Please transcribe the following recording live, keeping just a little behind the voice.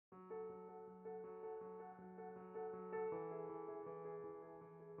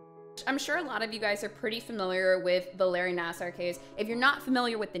I'm sure a lot of you guys are pretty familiar with the Larry Nassar case. If you're not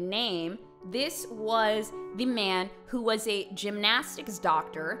familiar with the name, this was the man who was a gymnastics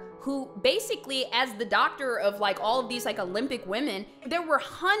doctor who basically, as the doctor of like all of these like Olympic women, there were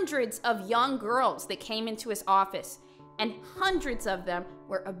hundreds of young girls that came into his office and hundreds of them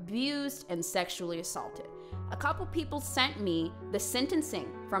were abused and sexually assaulted. A couple people sent me the sentencing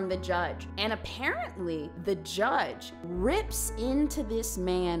from the judge, and apparently the judge rips into this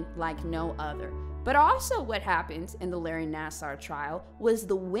man like no other. But also what happened in the Larry Nassar trial was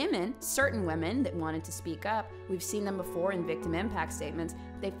the women, certain women that wanted to speak up, we've seen them before in victim impact statements,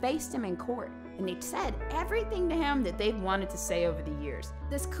 they faced him in court and they said everything to him that they've wanted to say over the years.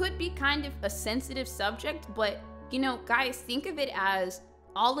 This could be kind of a sensitive subject, but you know, guys, think of it as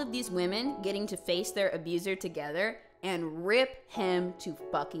all of these women getting to face their abuser together and rip him to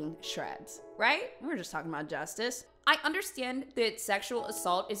fucking shreds, right? We're just talking about justice. I understand that sexual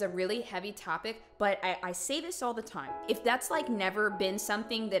assault is a really heavy topic, but I say this all the time. If that's like never been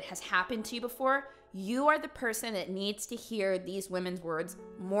something that has happened to you before, you are the person that needs to hear these women's words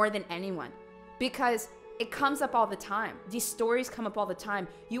more than anyone, because it comes up all the time. These stories come up all the time.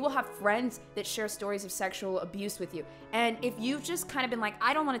 You will have friends that share stories of sexual abuse with you. And if you've just kind of been like,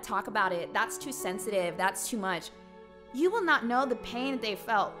 I don't want to talk about it, that's too sensitive, that's too much, you will not know the pain that they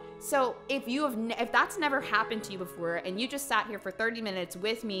felt. So if that's never happened to you before and you just sat here for 30 minutes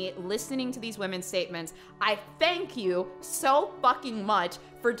with me listening to these women's statements, I thank you so fucking much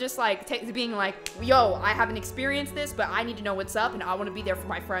for just like being like, yo, I haven't experienced this, but I need to know what's up and I want to be there for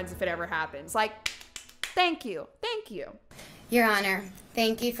my friends if it ever happens. Like, thank you. Thank you. Your Honor,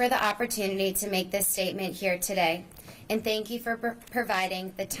 thank you for the opportunity to make this statement here today. And thank you for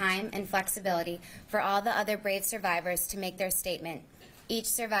providing the time and flexibility for all the other brave survivors to make their statement. Each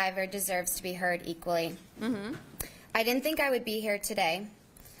survivor deserves to be heard equally. I didn't think I would be here today.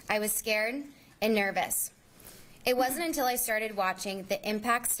 I was scared and nervous. It wasn't until I started watching the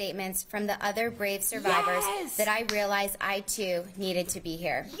impact statements from the other brave survivors that I realized I too needed to be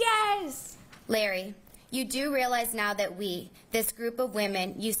here. Yes! Larry, you do realize now that we, this group of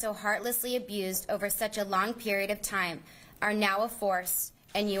women you so heartlessly abused over such a long period of time, are now a force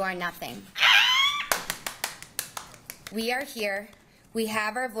and you are nothing. We are here, we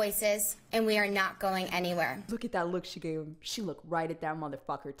have our voices, and we are not going anywhere. Look at that look she gave him. She looked right at that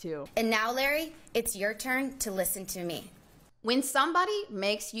motherfucker too. And now, Larry, it's your turn to listen to me. When somebody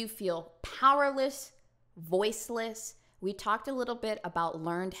makes you feel powerless, voiceless, we talked a little bit about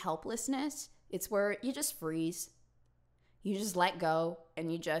learned helplessness. It's where you just freeze. You just let go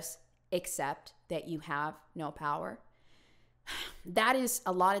and you just accept that you have no power. That is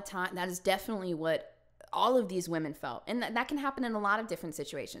a lot of time. That is definitely what all of these women felt. And that can happen in a lot of different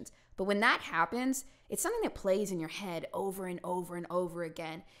situations. But when that happens, it's something that plays in your head over and over and over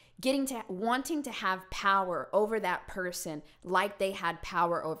again. Wanting to have power over that person like they had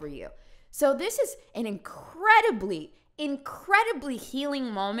power over you. So this is an incredibly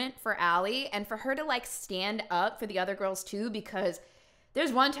healing moment for Allie, and for her to like stand up for the other girls too, because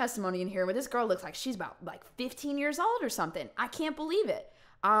there's one testimony in here where this girl looks like she's about like 15 years old or something. I can't believe it.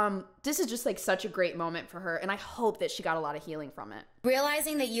 This is just like such a great moment for her, and I hope that she got a lot of healing from it.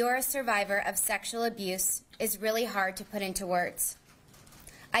 Realizing that you are a survivor of sexual abuse is really hard to put into words.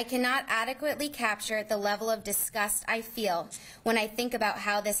 I cannot adequately capture the level of disgust I feel when I think about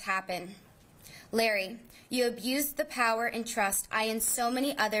how this happened. Larry, you abused the power and trust I and so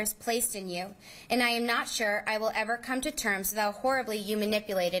many others placed in you, and I am not sure I will ever come to terms with how horribly you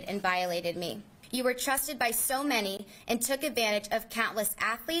manipulated and violated me. You were trusted by so many and took advantage of countless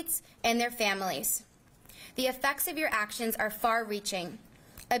athletes and their families. The effects of your actions are far-reaching.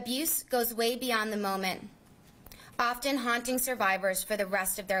 Abuse goes way beyond the moment, often haunting survivors for the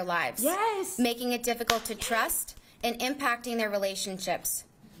rest of their lives. Yes! Making it difficult to trust and impacting their relationships.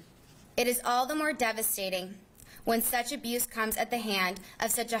 It is all the more devastating when such abuse comes at the hand of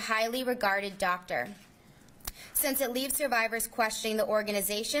such a highly regarded doctor, since it leaves survivors questioning the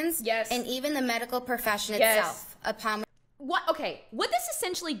organizations and even the medical profession itself. What this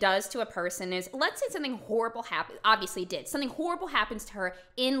essentially does to a person is, let's say something horrible happens, obviously it did, something horrible happens to her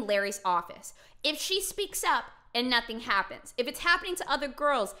in Larry's office. If she speaks up and nothing happens, if it's happening to other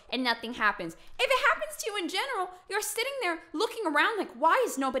girls and nothing happens, if it happens to you in general, you're sitting there looking around like, why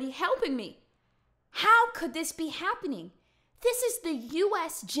is nobody helping me? How could this be happening? This is the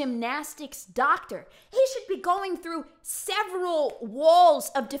U.S. gymnastics doctor. He should be going through several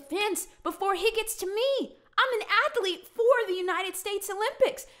walls of defense before he gets to me. I'm an athlete for the United States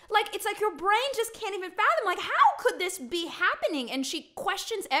Olympics. Like, it's like your brain just can't even fathom, like, how could this be happening? And she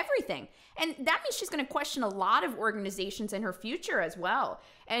questions everything. And that means she's going to question a lot of organizations in her future as well.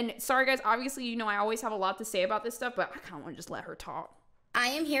 And sorry, guys, obviously, you know, I always have a lot to say about this stuff, but I kind of want to just let her talk. I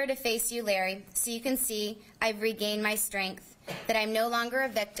am here to face you, Larry, so you can see I've regained my strength, that I'm no longer a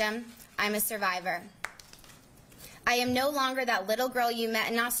victim, I'm a survivor. I am no longer that little girl you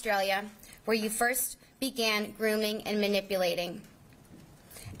met in Australia, where you first began grooming and manipulating.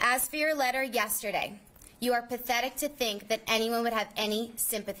 As for your letter yesterday, you are pathetic to think that anyone would have any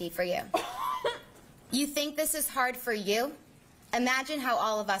sympathy for you. You think this is hard for you? Imagine how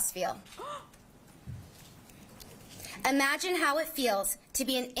all of us feel. Imagine how it feels to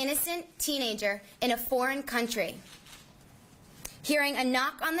be an innocent teenager in a foreign country, hearing a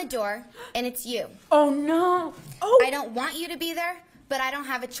knock on the door, and it's you. Oh, no. Oh. I don't want you to be there, but I don't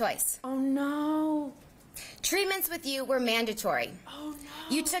have a choice. Oh, no. Treatments with you were mandatory. Oh,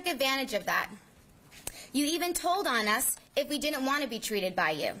 no. You took advantage of that. You even told on us if we didn't want to be treated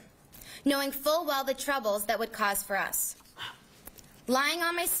by you, knowing full well the troubles that would cause for us. Lying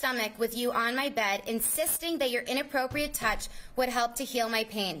on my stomach with you on my bed, insisting that your inappropriate touch would help to heal my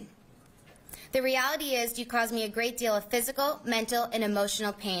pain. The reality is you caused me a great deal of physical, mental, and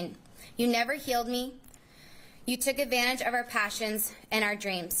emotional pain. You never healed me. You took advantage of our passions and our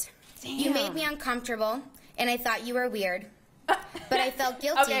dreams. Damn. You made me uncomfortable, and I thought you were weird. But I felt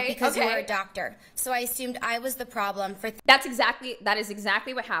guilty because you were a doctor, so I assumed I was the problem for... That is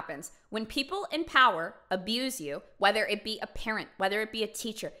exactly what happens. When people in power abuse you, whether it be a parent, whether it be a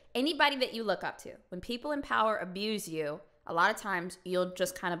teacher, anybody that you look up to, when people in power abuse you, a lot of times you'll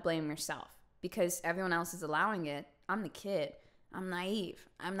just kind of blame yourself because everyone else is allowing it. I'm the kid. I'm naive.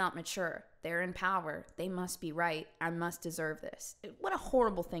 I'm not mature. They're in power. They must be right. I must deserve this. What a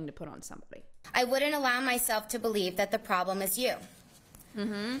horrible thing to put on somebody. I wouldn't allow myself to believe that the problem is you.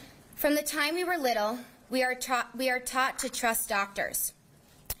 Mm-hmm. From the time we were little, we are taught to trust doctors.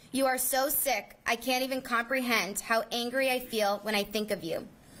 You are so sick, I can't even comprehend how angry I feel when I think of you.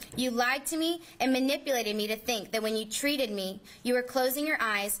 You lied to me and manipulated me to think that when you treated me, you were closing your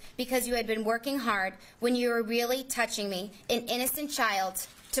eyes because you had been working hard when you were really touching me, an innocent child,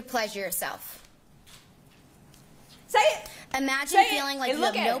 to pleasure yourself. Say it! Imagine feeling like you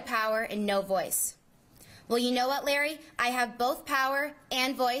have no power and no voice. Well, you know what, Larry? I have both power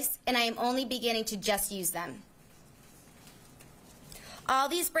and voice, and I am only beginning to just use them. All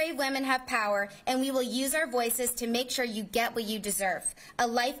these brave women have power, and we will use our voices to make sure you get what you deserve. A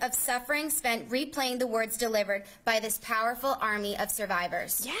life of suffering spent replaying the words delivered by this powerful army of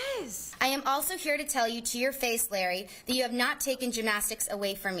survivors. Yes! I am also here to tell you to your face, Larry, that you have not taken gymnastics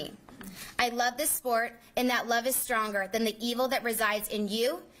away from me. I love this sport, and that love is stronger than the evil that resides in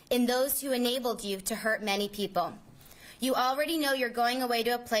you and those who enabled you to hurt many people. You already know you're going away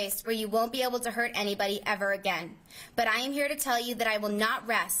to a place where you won't be able to hurt anybody ever again. But I am here to tell you that I will not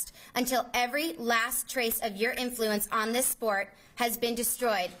rest until every last trace of your influence on this sport has been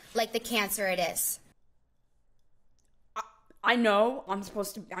destroyed like the cancer it is. I know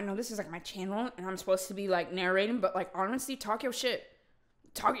I know this is like my channel and I'm supposed to be like narrating, but like honestly, talk your shit.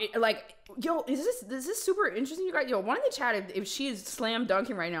 Like, yo, is this super interesting, you guys? Yo, one in the chat if she is slam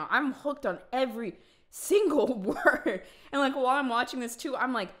dunking right now. I'm hooked on every single word. And like while I'm watching this too,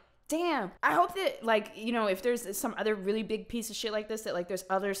 I'm like, damn, I hope that like, you know, if there's some other really big piece of shit like this, that like there's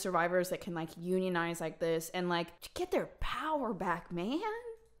other survivors that can like unionize like this and like get their power back, man.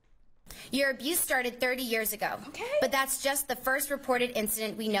 Your abuse started 30 years ago. Okay. But that's just the first reported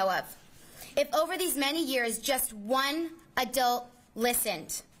incident we know of. If over these many years just one adult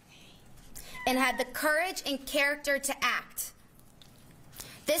listened and had the courage and character to act,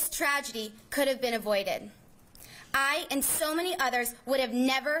 this tragedy could have been avoided. I and so many others would have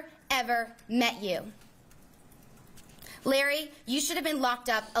never, ever met you. Larry, you should have been locked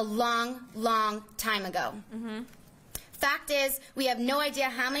up a long, long time ago. Mm-hmm. Fact is, we have no idea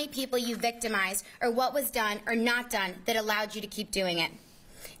how many people you victimized or what was done or not done that allowed you to keep doing it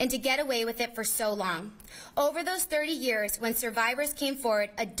and to get away with it for so long. Over those 30 years, when survivors came forward,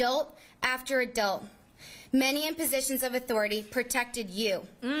 adult after adult, many in positions of authority protected you,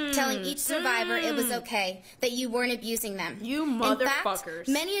 telling each survivor it was okay, that you weren't abusing them. You motherfuckers. In fact,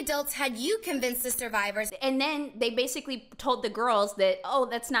 many adults had you convince the survivors. And then they basically told the girls that, oh,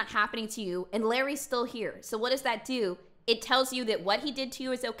 that's not happening to you, and Larry's still here. So what does that do? It tells you that what he did to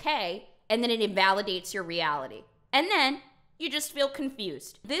you is okay, and then it invalidates your reality. And then you just feel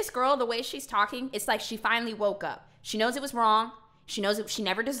confused. This girl, the way she's talking, it's like she finally woke up. She knows it was wrong. She knows that she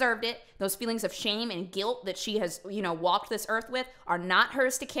never deserved it. Those feelings of shame and guilt that she has, walked this earth with are not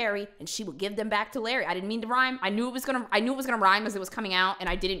hers to carry, and she will give them back to Larry. I didn't mean to rhyme. I knew it was gonna rhyme as it was coming out, and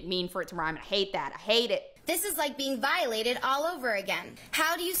I didn't mean for it to rhyme. I hate that. I hate it. This is like being violated all over again.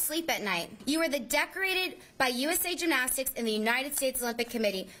 How do you sleep at night? You were decorated by USA Gymnastics and the United States Olympic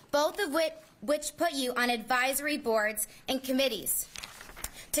Committee, both of which put you on advisory boards and committees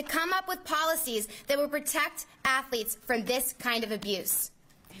to come up with policies that will protect athletes from this kind of abuse.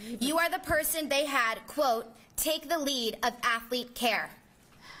 You are the person they had, quote, take the lead of athlete care.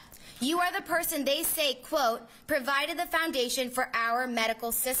 You are the person they say, quote, provided the foundation for our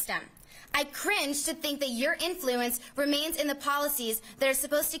medical system. I cringe to think that your influence remains in the policies that are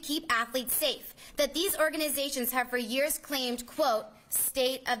supposed to keep athletes safe, that these organizations have for years claimed, quote,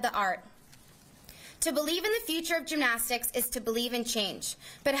 state of the art. To believe in the future of gymnastics is to believe in change.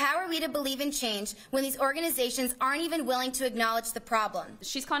 But how are we to believe in change when these organizations aren't even willing to acknowledge the problem?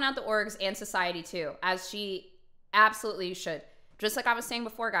 She's calling out the orgs and society too, as she absolutely should. Just like I was saying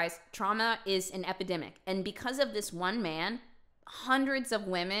before, guys, trauma is an epidemic. And because of this one man, hundreds of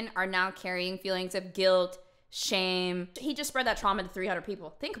women are now carrying feelings of guilt, shame. He just spread that trauma to 300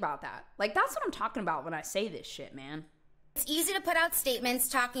 people. Think about that. Like, that's what I'm talking about when I say this shit, man. It's easy to put out statements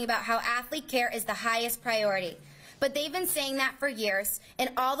talking about how athlete care is the highest priority, but they've been saying that for years, and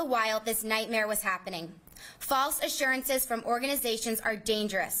all the while this nightmare was happening. False assurances from organizations are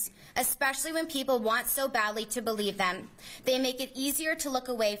dangerous, especially when people want so badly to believe them. They make it easier to look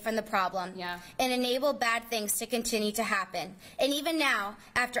away from the problem and enable bad things to continue to happen. And even now,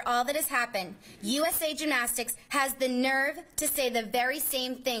 after all that has happened, USA Gymnastics has the nerve to say the very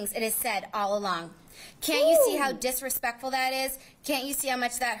same things it has said all along. Can't you see how disrespectful that is? Can't you see how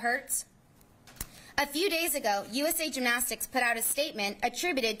much that hurts? A few days ago, USA Gymnastics put out a statement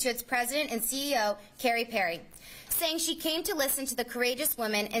attributed to its president and CEO, Carrie Perry, saying she came to listen to the courageous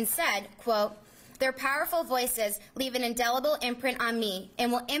women and said, quote, their powerful voices leave an indelible imprint on me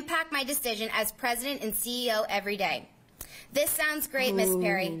and will impact my decision as president and CEO every day. This sounds great, Miss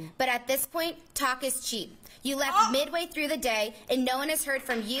Perry, but at this point, talk is cheap. You left midway through the day and no one has heard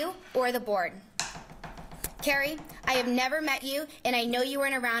from you or the board. Carrie, I have never met you, and I know you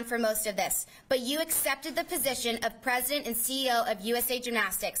weren't around for most of this, but you accepted the position of President and CEO of USA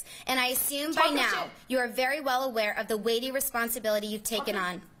Gymnastics, and I assume by now you are very well aware of the weighty responsibility you've taken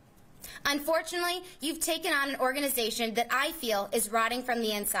on. Unfortunately, you've taken on an organization that I feel is rotting from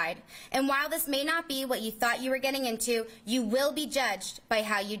the inside, and while this may not be what you thought you were getting into, you will be judged by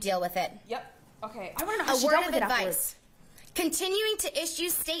how you deal with it. Yep. Okay. I want to know how she dealt with it afterwards. Continuing to issue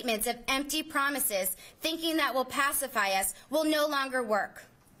statements of empty promises, thinking that will pacify us, will no longer work.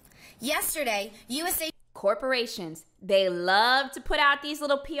 Yesterday, USA corporations, they love to put out these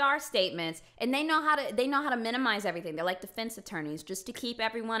little PR statements, and they know how to minimize everything. They're like defense attorneys, just to keep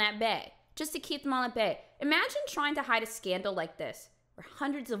everyone at bay, just to keep them all at bay. Imagine trying to hide a scandal like this, where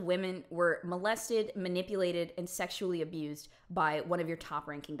hundreds of women were molested, manipulated, and sexually abused by one of your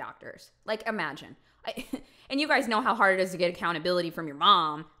top-ranking doctors. Like, imagine. And you guys know how hard it is to get accountability from your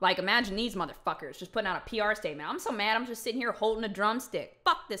mom. Like, imagine these motherfuckers just putting out a PR statement. I'm so mad I'm just sitting here holding a drumstick.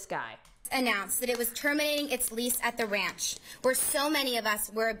 Fuck this guy. Announced that it was terminating its lease at the ranch, where so many of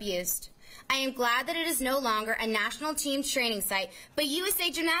us were abused. I am glad that it is no longer a national team training site, but USA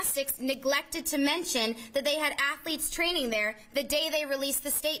Gymnastics neglected to mention that they had athletes training there the day they released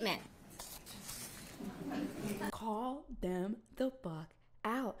the statement. Call them the fuck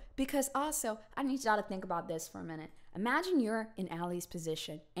out. Because also, I need y'all to think about this for a minute. Imagine you're in Allie's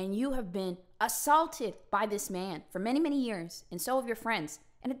position and you have been assaulted by this man for many, many years, and so have your friends.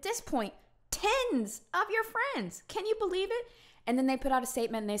 And at this point, tens of your friends. Can you believe it? And then they put out a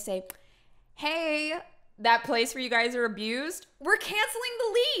statement and they say, hey, that place where you guys are abused, we're canceling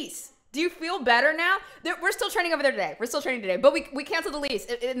the lease. Do you feel better now? We're still training over there today. We're still training today, but we canceled the lease.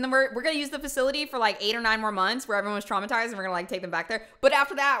 And then we're going to use the facility for like 8 or 9 more months where everyone was traumatized, and we're going to like take them back there. But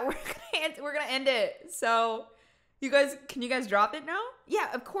after that, we're going to end it. So can you guys drop it now?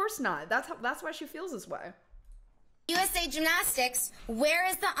 Yeah, of course not. That's why she feels this way. USA Gymnastics, where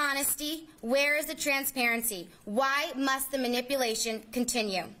is the honesty? Where is the transparency? Why must the manipulation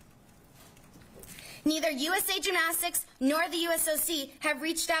continue? Neither USA Gymnastics nor the USOC have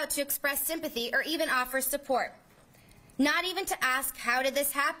reached out to express sympathy or even offer support. Not even to ask, how did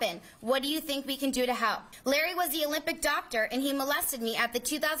this happen? What do you think we can do to help? Larry was the Olympic doctor, and he molested me at the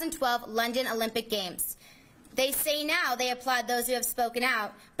 2012 London Olympic Games. They say now they applaud those who have spoken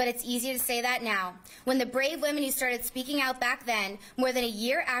out, but it's easy to say that now. When the brave women who started speaking out back then, more than a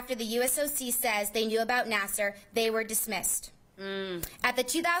year after the USOC says they knew about Nassar, they were dismissed. At the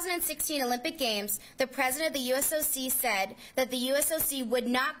 2016 Olympic Games, the president of the USOC said that the USOC would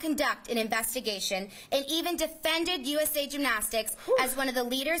not conduct an investigation and even defended USA Gymnastics as one of the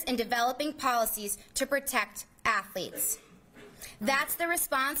leaders in developing policies to protect athletes. That's the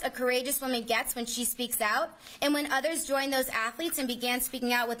response a courageous woman gets when she speaks out. And when others joined those athletes and began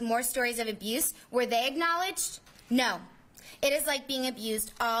speaking out with more stories of abuse, were they acknowledged? No. It is like being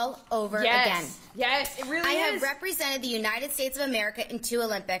abused all over again. Yes, it really is. I have represented the United States of America in 2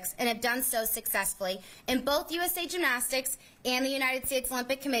 Olympics and have done so successfully. And both USA Gymnastics and the United States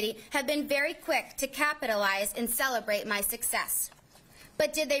Olympic Committee have been very quick to capitalize and celebrate my success.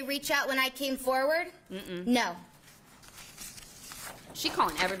 But did they reach out when I came forward? No. She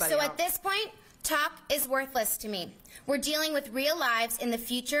calling everybody So out. at this point, talk is worthless to me. We're dealing with real lives in the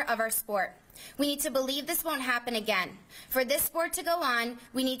future of our sport. We need to believe this won't happen again. For this sport to go on,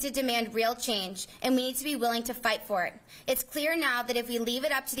 we need to demand real change, and we need to be willing to fight for it. It's clear now that if we leave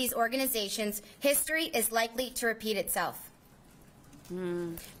it up to these organizations, history is likely to repeat itself.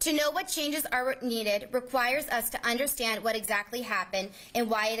 To know what changes are needed requires us to understand what exactly happened and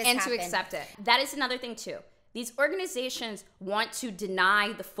why it has happened. And to accept it. That is another thing, too. These organizations want to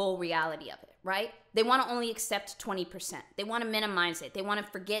deny the full reality of it, right? They want to only accept 20%. They want to minimize it. They want to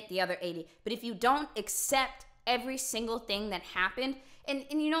forget the other 80. But if you don't accept every single thing that happened, and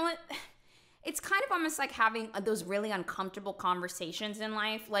you know what? It's kind of almost like having those really uncomfortable conversations in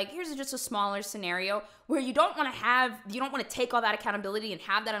life. Like, here's just a smaller scenario where you don't want to take all that accountability and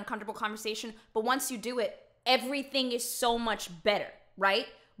have that uncomfortable conversation. But once you do it, everything is so much better, right?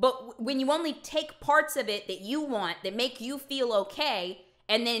 But when you only take parts of it that you want, that make you feel okay,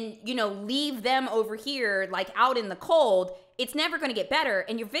 and then, leave them over here, like out in the cold, it's never going to get better,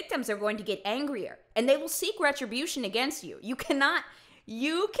 and your victims are going to get angrier, and they will seek retribution against you. You cannot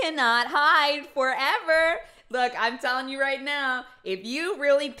hide forever. Look, I'm telling you right now, if you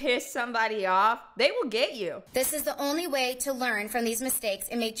really piss somebody off, they will get you. This is the only way to learn from these mistakes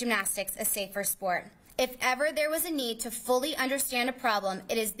and make gymnastics a safer sport. If ever there was a need to fully understand a problem,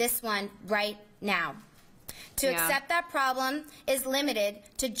 it is this one right now. To accept that problem is limited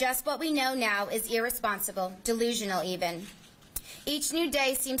to just what we know now is irresponsible, delusional even. Each new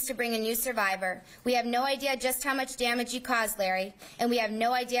day seems to bring a new survivor. We have no idea just how much damage you caused, Larry, and we have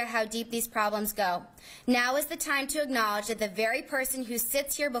no idea how deep these problems go. Now is the time to acknowledge that the very person who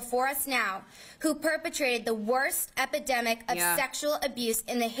sits here before us now, who perpetrated the worst epidemic of sexual abuse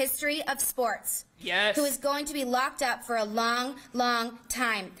in the history of sports, who is going to be locked up for a long, long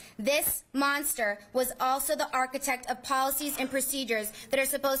time. This monster was also the architect of policies and procedures that are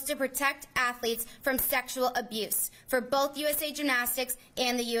supposed to protect athletes from sexual abuse for both USA Gymnastics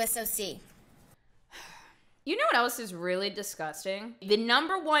and the USOC. You know what else is really disgusting? The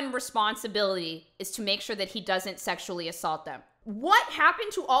 #1 responsibility is to make sure that he doesn't sexually assault them. What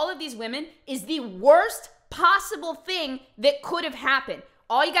happened to all of these women is the worst possible thing that could have happened.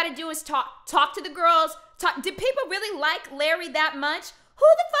 All you got to do is talk to the girls. Did people really like Larry that much? Who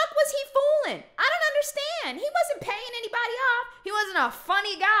the fuck was he fooling? I don't understand. He wasn't paying anybody off. He wasn't a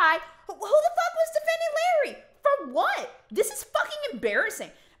funny guy. Who the fuck was defending Larry? For what? This is fucking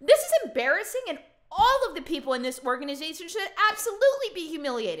embarrassing. This is embarrassing, and all of the people in this organization should absolutely be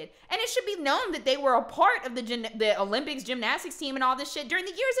humiliated. And it should be known that they were a part of the Olympics gymnastics team and all this shit during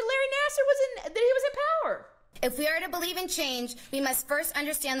the years that Larry Nassar was in power. If we are to believe in change, we must first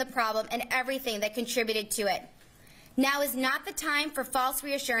understand the problem and everything that contributed to it. Now is not the time for false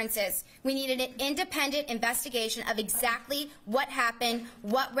reassurances. We need an independent investigation of exactly what happened,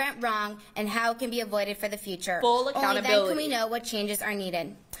 what went wrong, and how it can be avoided for the future. Full accountability. Only then can we know what changes are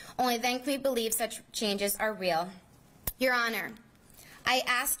needed. Only then can we believe such changes are real. Your Honor, I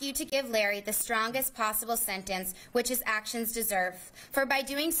ask you to give Larry the strongest possible sentence which his actions deserve. For by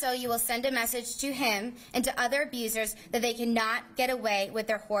doing so, you will send a message to him and to other abusers that they cannot get away with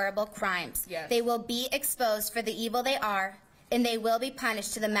their horrible crimes. Yes. They will be exposed for the evil they are, and they will be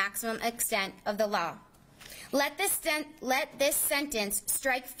punished to the maximum extent of the law. Let this sentence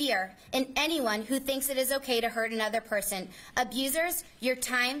strike fear in anyone who thinks it is okay to hurt another person. Abusers, your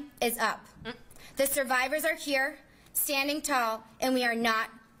time is up. The survivors are here, standing tall, and we are not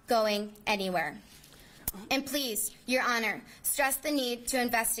going anywhere. And please, Your Honor, stress the need to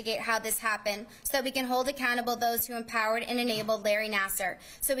investigate how this happened so that we can hold accountable those who empowered and enabled Larry Nassar,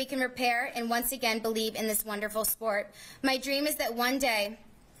 so we can repair and once again believe in this wonderful sport. My dream is that one day,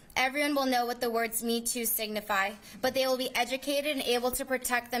 everyone will know what the words Me Too signify, but they will be educated and able to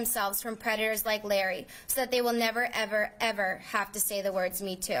protect themselves from predators like Larry, so that they will never, ever, ever have to say the words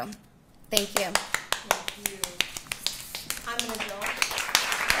Me Too. Thank you. Thank you. I'm an adult.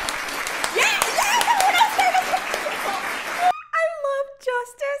 I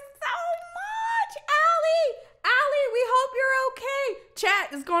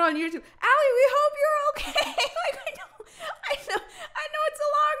is going on YouTube. Allie, we hope you're okay. Like, I know it's a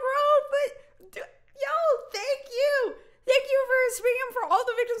long road, but thank you. Thank you for speaking for all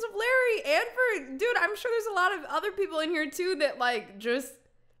the victims of Larry and for, dude, I'm sure there's a lot of other people in here too that like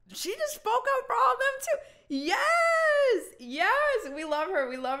she just spoke up for all of them too. Yes, we love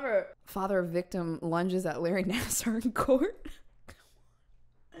her. Father of victim lunges at Larry Nassar in court.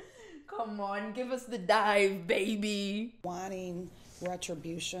 Come on, give us the dive, baby. Wanting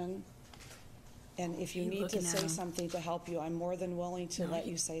retribution, and if you need to say something to help you, I'm more than willing to let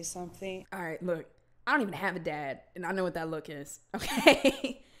you say something. All right, look, I don't even have a dad, and I know what that look is,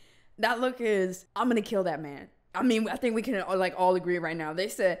 okay? That look is, I'm gonna kill that man. I mean, I think we can like all agree right now. They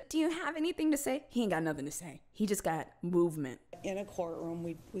said, do you have anything to say? He ain't got nothing to say. He just got movement. In a courtroom,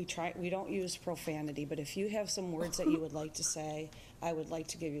 we don't use profanity, but if you have some words that you would like to say, I would like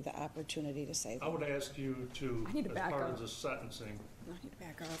to give you the opportunity to say them. I would ask you to, as part of this sentencing,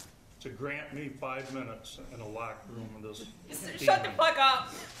 to grant me 5 minutes in a locked room in this. Shut the fuck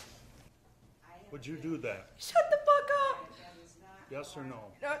up. Would you do that? Shut the fuck up. Yes or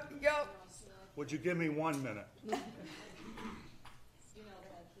no? Yo. Would you give me 1 minute?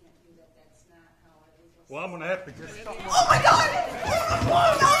 Well, I'm going to have to get started. Oh my God!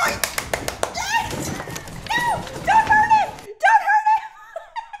 Oh no! No! Don't hurt him! Don't hurt him!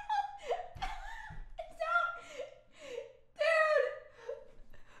 Stop! Dude!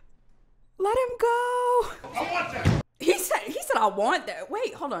 Let him go! I want that! He said I want that.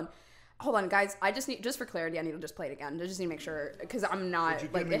 Wait, hold on, guys. I just for clarity, I need to just play it again. I just need to make sure, because I'm not,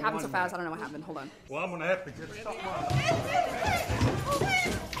 like, it happened so fast, I don't know what happened. Hold on. Well, I'm going to have to get started.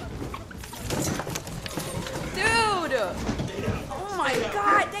 Dude! Oh my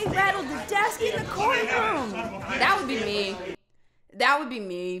God, they rattled the desk in the courtroom. That would be me. That would be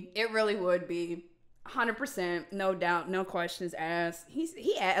me. It really would be. 100%, no doubt, no questions asked.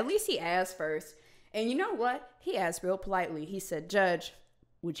 At least he asked first. And you know what? He asked real politely. He said, Judge,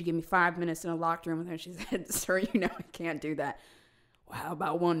 would you give me 5 minutes in a locked room with her? She said, sir, you know I can't do that. Well, how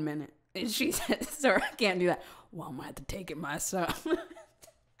about 1 minute? And she said, sir, I can't do that. Well, I'm going to have to take it myself.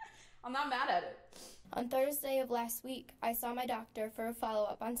 I'm not mad at it. On Thursday of last week, I saw my doctor for a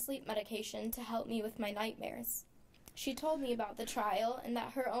follow-up on sleep medication to help me with my nightmares. She told me about the trial and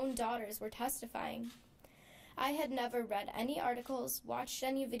that her own daughters were testifying. I had never read any articles, watched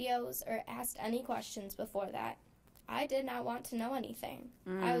any videos, or asked any questions before that. I did not want to know anything.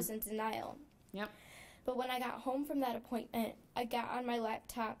 I was in denial. Yep. But when I got home from that appointment, I got on my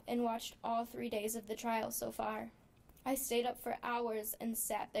laptop and watched all 3 days of the trial so far. I stayed up for hours and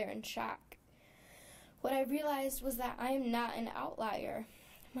sat there in shock. What I realized was that I am not an outlier.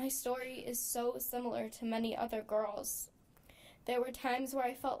 My story is so similar to many other girls. There were times where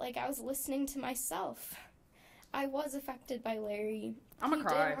I felt like I was listening to myself. I was affected by Larry. I'ma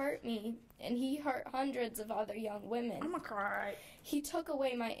cry. He did hurt me, and he hurt hundreds of other young women. I'ma cry. He took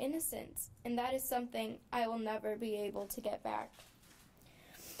away my innocence, and that is something I will never be able to get back.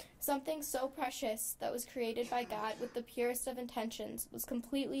 Something so precious that was created by God with the purest of intentions was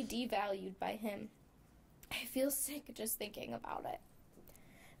completely devalued by him. I feel sick just thinking about it.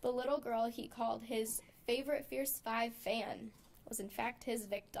 The little girl he called his favorite Fierce 5 fan was in fact his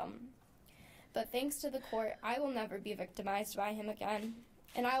victim. But thanks to the court, I will never be victimized by him again,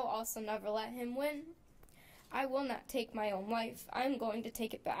 and I will also never let him win. I will not take my own life. I'm going to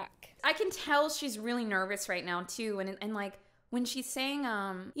take it back. I can tell she's really nervous right now too, and like when she's saying,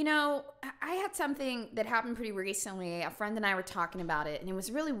 you know, I had something that happened pretty recently. A friend and I were talking about it, and it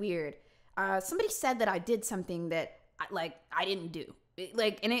was really weird. Somebody said that I did something that I didn't do.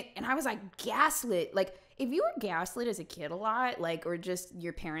 And I was like gaslit. Like, if you were gaslit as a kid a lot, like, or just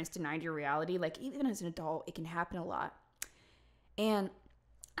your parents denied your reality, like, even as an adult, it can happen a lot. And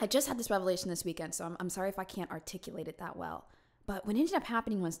I just had this revelation this weekend, so I'm sorry if I can't articulate it that well. But what ended up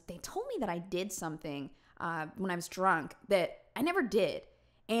happening was they told me that I did something when I was drunk that I never did.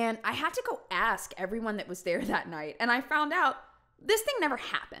 And I had to go ask everyone that was there that night. And I found out this thing never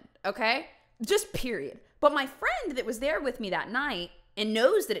happened, okay? Just period. But my friend that was there with me that night and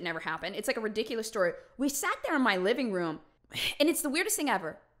knows that it never happened, it's like a ridiculous story. We sat there in my living room, and it's the weirdest thing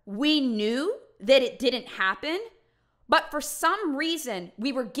ever. We knew that it didn't happen, but for some reason,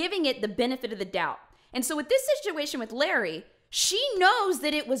 we were giving it the benefit of the doubt. And so with this situation with Larry, she knows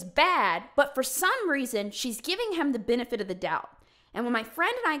that it was bad, but for some reason, she's giving him the benefit of the doubt. And when my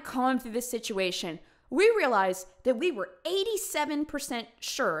friend and I combed through this situation, we realized that we were 87%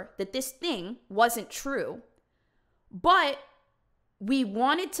 sure that this thing wasn't true, but we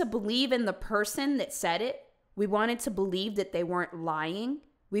wanted to believe in the person that said it. We wanted to believe that they weren't lying.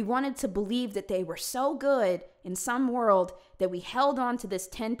 We wanted to believe that they were so good in some world that we held on to this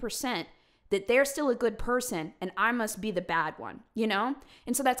 10%, that they're still a good person and I must be the bad one, you know?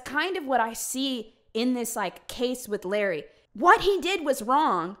 And so that's kind of what I see in this like case with Larry. What he did was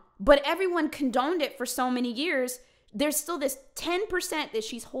wrong, but everyone condoned it for so many years. There's still this 10% that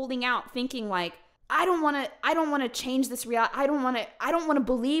she's holding out thinking like, I don't want to change this reality. I don't want to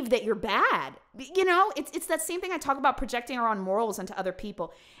believe that you're bad. You know, it's that same thing I talk about, projecting our own morals onto other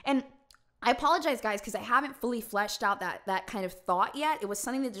people. And I apologize, guys, because I haven't fully fleshed out that kind of thought yet. It was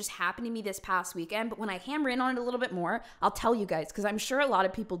something that just happened to me this past weekend. But when I hammer in on it a little bit more, I'll tell you guys, because I'm sure a lot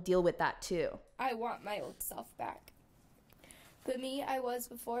of people deal with that too. I want my old self back. The me I was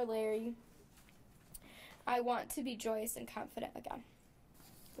before Larry. I want to be joyous and confident again.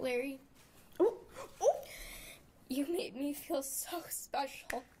 Larry, Ooh. you made me feel so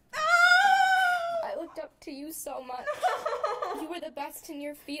special. I looked up to you so much. You were the best in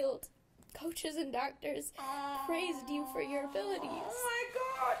your field. Coaches and doctors praised you for your abilities. Oh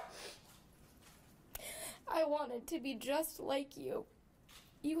my God. I wanted to be just like you.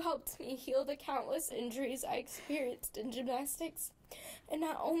 You helped me heal the countless injuries I experienced in gymnastics. And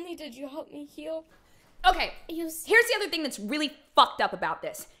not only did you help me heal, Okay, here's the other thing that's really fucked up about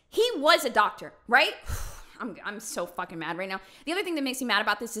this. He was a doctor, right? I'm so fucking mad right now. The other thing that makes me mad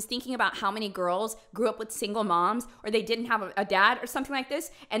about this is thinking about how many girls grew up with single moms, or they didn't have a dad or something like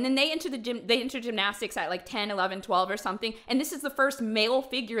this, and then they enter gymnastics at like 10, 11, 12 or something, and this is the first male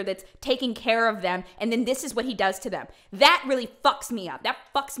figure that's taking care of them, and then this is what he does to them. That really fucks me up. That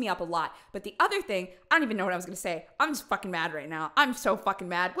fucks me up a lot. But the other thing, I don't even know what I was gonna say. I'm just fucking mad right now. I'm so fucking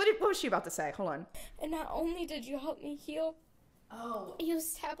mad. What was she about to say? Hold on. and not only did you help me heal, Oh. you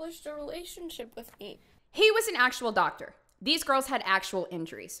established a relationship with me. He was an actual doctor. These girls had actual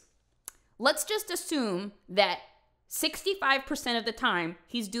injuries. Let's just assume that 65% of the time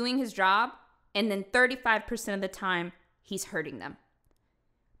he's doing his job, and then 35% of the time he's hurting them.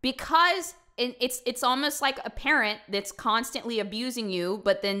 Because it's almost like a parent that's constantly abusing you,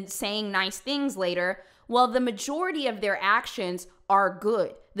 but then saying nice things later. Well, the majority of their actions are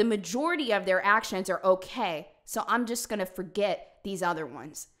good. The majority of their actions are okay. So I'm just going to forget these other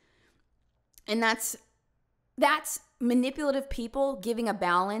ones. And that's manipulative people giving a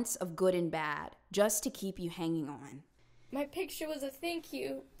balance of good and bad just to keep you hanging on. My picture was a thank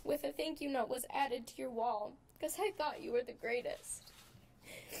you, with a thank you note was added to your wall, because I thought you were the greatest.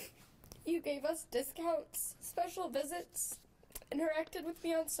 You gave us discounts, special visits, interacted with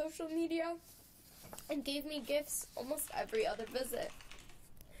me on social media, and gave me gifts almost every other visit.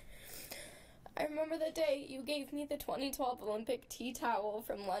 I remember the day you gave me the 2012 Olympic tea towel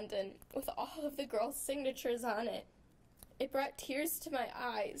from London with all of the girls' signatures on it. It brought tears to my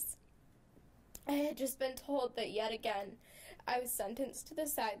eyes. I had just been told that yet again I was sentenced to the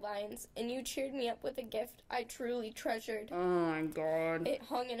sidelines, and you cheered me up with a gift I truly treasured. Oh my God. It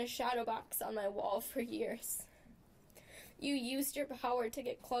hung in a shadow box on my wall for years. You used your power to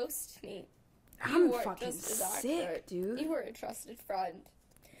get close to me. I'm weren't fucking just a doctor. sick, dude. You were a trusted friend.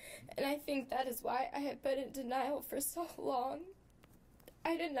 And I think that is why I have been in denial for so long.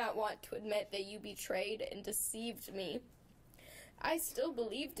 I did not want to admit that you betrayed and deceived me. I still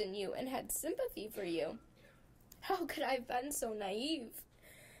believed in you and had sympathy for you. How could I have been so naive?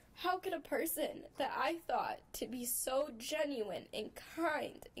 How could a person that I thought to be so genuine and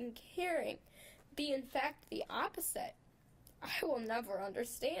kind and caring be in fact the opposite? I will never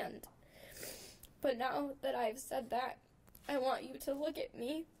understand. But now that I have said that, I want you to look at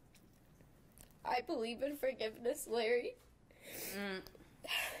me. I believe in forgiveness, Larry.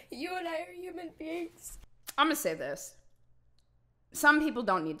 You and I are human beings. I'm going to say this. Some people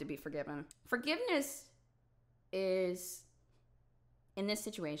don't need to be forgiven. Forgiveness is, in this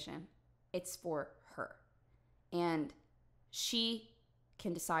situation, it's for her. And she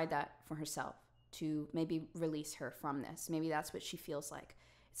can decide that for herself, to maybe release her from this. Maybe that's what she feels like.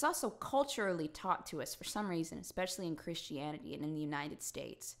 It's also culturally taught to us for some reason, especially in Christianity and in the United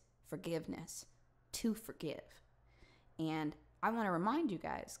States, forgiveness, to forgive. And I want to remind you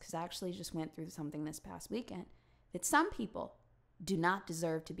guys, because I actually just went through something this past weekend, that some people do not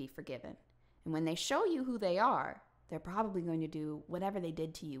deserve to be forgiven. And when they show you who they are, they're probably going to do whatever they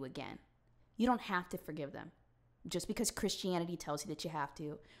did to you again. You don't have to forgive them. Just because Christianity tells you that you have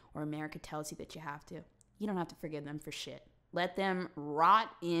to, or America tells you that you have to, you don't have to forgive them for shit. Let them rot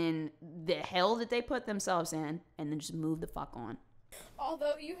in the hell that they put themselves in, and then just move the fuck on.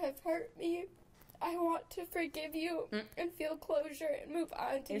 Although you have hurt me, I want to forgive you and feel closure and move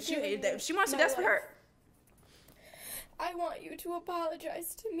on to She wants to, that's for her. I want you to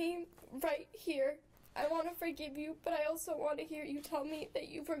apologize to me right here. I want to forgive you, but I also want to hear you tell me that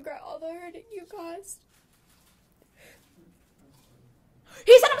you regret all the hurting you caused.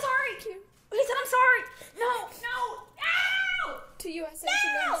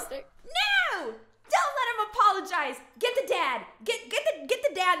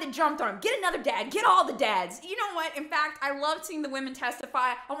 dad that jumped on him. Get another dad. Get all the dads. You know what? In fact, I love seeing the women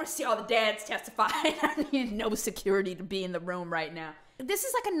testify. I want to see all the dads testify. I need no security to be in the room right now. This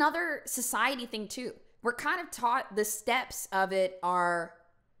is like another society thing too. We're kind of taught the steps of it are,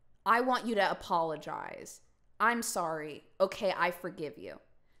 I want you to apologize. I'm sorry. Okay, I forgive you.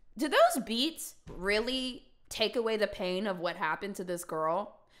 Do those beats really take away the pain of what happened to this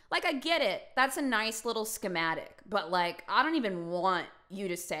girl? Like, I get it. That's a nice little schematic. But, like, I don't even want you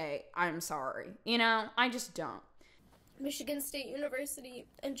to say, I'm sorry. You know? I just don't. Michigan State University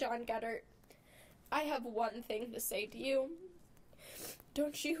and John Geddert, I have one thing to say to you.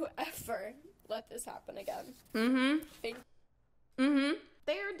 Don't you ever let this happen again. They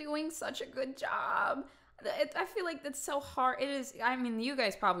are doing such a good job. I feel like that's so hard. It is. I mean, you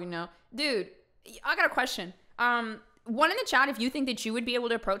guys probably know. Dude, I got a question. One in the chat, if you think that you would be able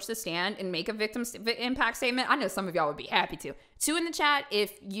to approach the stand and make a victim impact statement, I know some of y'all would be happy to. 2 in the chat,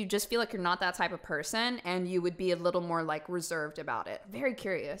 if you just feel like you're not that type of person and you would be a little more like reserved about it. Very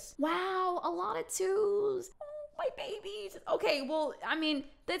curious. Wow, a lot of 2s. My babies. Okay, well, I mean,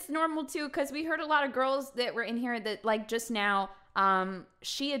 that's normal too, because we heard a lot of girls that were in here that, like, just now,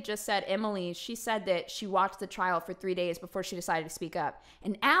 she had just said, Emily, she said that she watched the trial for 3 days before she decided to speak up.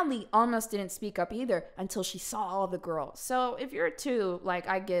 And Allie almost didn't speak up either until she saw all the girls. So if you're a 2, like,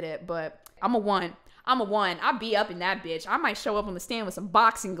 I get it, but I'm a 1. I'll be up in that bitch. I might show up on the stand with some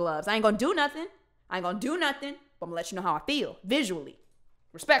boxing gloves. I ain't gonna do nothing, but I'm gonna let you know how I feel, visually,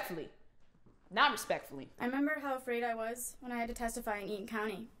 respectfully. Not respectfully. I remember how afraid I was when I had to testify in Eaton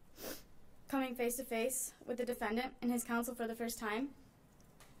County. Coming face to face with the defendant and his counsel for the first time.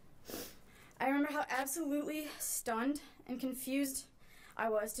 I remember how absolutely stunned and confused I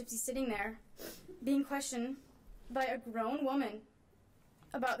was to be sitting there, being questioned by a grown woman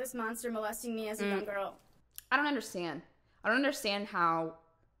about this monster molesting me as a young girl. I don't understand. I don't understand how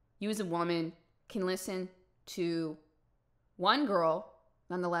you as a woman can listen to one girl,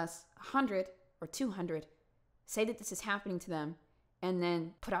 nonetheless 100 or 200, say that this is happening to them, and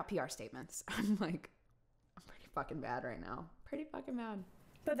then put out PR statements. I'm pretty fucking bad right now. Pretty fucking bad.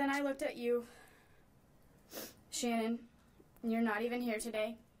 But then I looked at you, Shannon, and you're not even here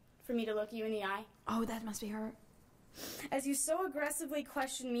today for me to look you in the eye. Oh, that must be her. As you so aggressively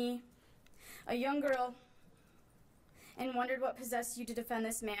questioned me, a young girl, and wondered what possessed you to defend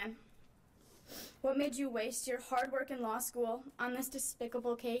this man. What made you waste your hard work in law school on this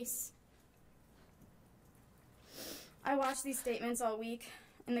despicable case? I watched these statements all week,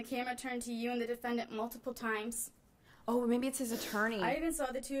 and the camera turned to you and the defendant multiple times. Oh, maybe it's his attorney. I even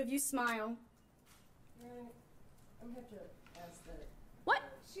saw the 2 of you smile. I'm going to have to ask that. What?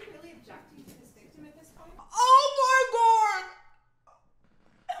 Is she really objecting to this victim at this point? Oh my god!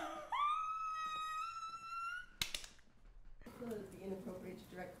 I feel it would be inappropriate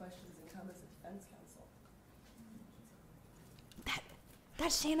to direct questions and comments at defense counsel.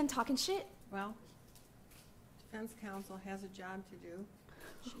 That's Shannon talking shit. Well, defense counsel has a job to do.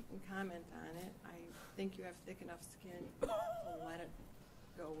 She can comment on it. I think you have thick enough skin to let it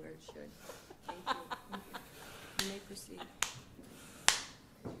go where it should. Thank you. Thank you. You may proceed.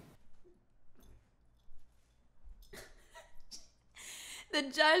 The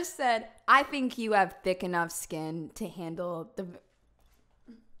judge said, I think you have thick enough skin to handle the...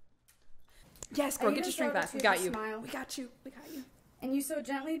 Yes, girl, get your strength back. We got you. Smile. We got you. We got you. And you so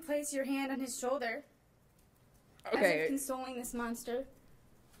gently place your hand on his shoulder. Okay. As if consoling this monster.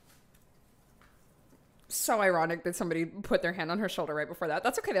 So ironic that somebody put their hand on her shoulder right before that.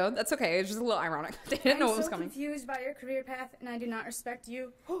 That's okay, though. That's okay. It's just a little ironic. They didn't know what was coming. I'm so confused by your career path, and I do not respect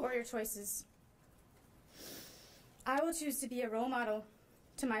you or your choices. I will choose to be a role model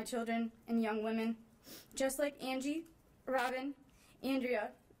to my children and young women, just like Angie, Robin,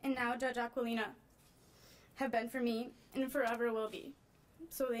 Andrea, and now Judge Aquilina have been for me and forever will be.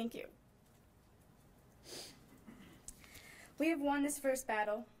 So thank you. We have won this first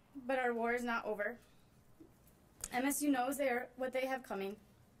battle, but our war is not over. MSU knows what they have coming.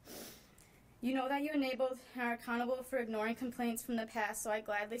 You know that you enabled and are accountable for ignoring complaints from the past, so I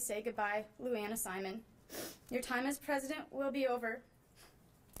gladly say goodbye, Luanna Simon. Your time as president will be over,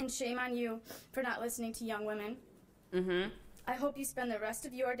 and shame on you for not listening to young women. I hope you spend the rest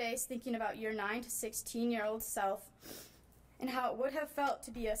of your days thinking about your 9 to 16-year-old self and how it would have felt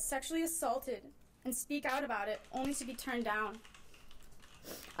to be sexually assaulted and speak out about it only to be turned down.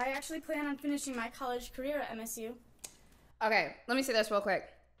 I actually plan on finishing my college career at MSU. Okay, let me say this real quick.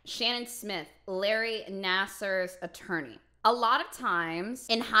 Shannon Smith, Larry Nassar's attorney. A lot of times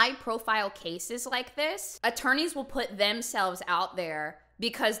in high-profile cases like this, attorneys will put themselves out there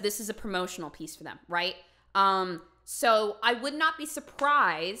because this is a promotional piece for them, right? So I would not be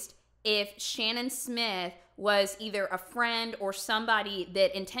surprised if Shannon Smith was either a friend or somebody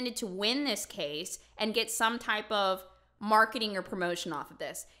that intended to win this case and get some type of marketing or promotion off of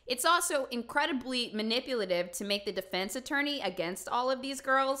this. It's also incredibly manipulative to make the defense attorney against all of these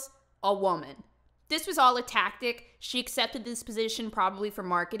girls a woman. This was all a tactic. She accepted this position probably for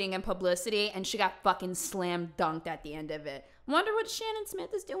marketing and publicity, and she got fucking slam dunked at the end of it. Wonder what Shannon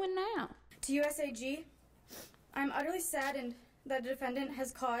Smith is doing now. To USAG, I'm utterly saddened that the defendant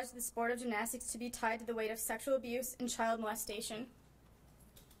has caused the sport of gymnastics to be tied to the weight of sexual abuse and child molestation.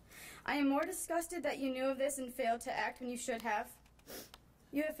 I am more disgusted that you knew of this and failed to act when you should have.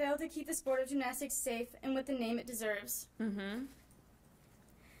 You have failed to keep the sport of gymnastics safe and with the name it deserves.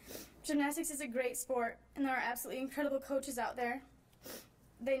 Gymnastics is a great sport, and there are absolutely incredible coaches out there.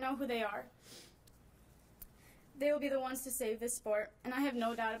 They know who they are. They will be the ones to save this sport, and I have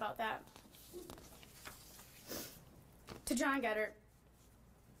no doubt about that. To John Geddert,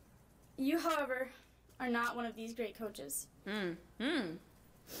 you, however, are not one of these great coaches.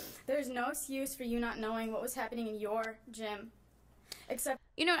 There's no excuse for you not knowing what was happening in your gym, except...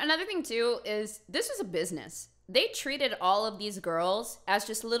 You know, another thing, too, is this was a business. They treated all of these girls as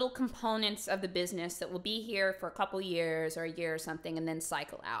just little components of the business that will be here for a couple years or a year or something and then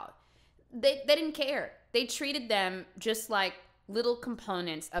cycle out. They didn't care. They treated them just like little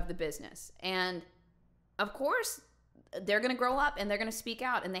components of the business. And, of course, they're going to grow up and they're going to speak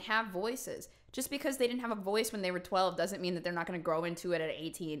out and they have voices. Just because they didn't have a voice when they were 12 doesn't mean that they're not going to grow into it at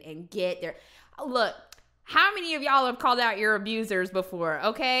 18 and get there. Look, how many of y'all have called out your abusers before?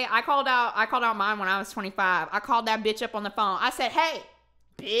 Okay, I called out mine when I was 25. I called that bitch up on the phone. I said, "Hey,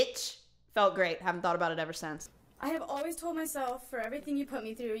 bitch." Felt great. Haven't thought about it ever since. I have always told myself, for everything you put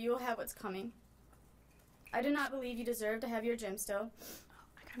me through, you will have what's coming. I do not believe you deserve to have your gym still.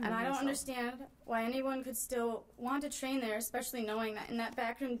 And I don't understand why anyone could still want to train there, especially knowing that in that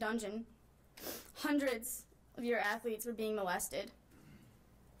backroom dungeon, hundreds of your athletes were being molested.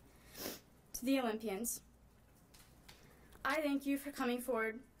 To the Olympians, I thank you for coming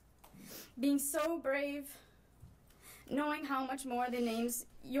forward, being so brave, knowing how much more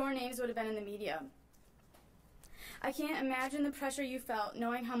your names would have been in the media. I can't imagine the pressure you felt,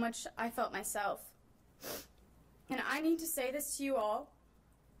 knowing how much I felt myself. And I need to say this to you all,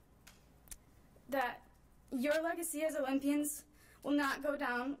 that your legacy as Olympians will not go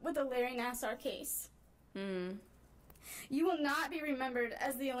down with the Larry Nassar case. You will not be remembered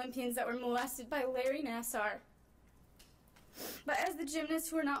as the Olympians that were molested by Larry Nassar, but as the gymnasts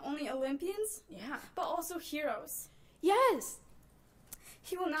who are not only Olympians, but also heroes. Yes.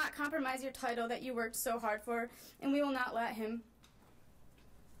 He will not compromise your title that you worked so hard for, and we will not let him.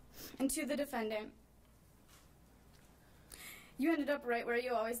 And to the defendant, you ended up right where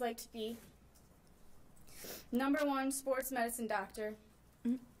you always like to be. #1 sports medicine doctor.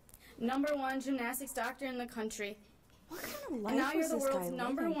 #1 gymnastics doctor in the country. What kind of life And now you're was the this guy world's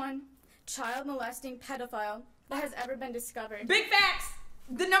living? #1 child molesting pedophile that has ever been discovered. Big facts!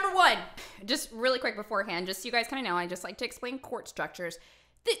 The #1. Just really quick beforehand, just so you guys kind of know, I just like to explain court structures.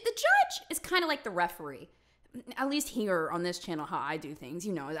 The judge is kind of like the referee. At least here on this channel, how I do things.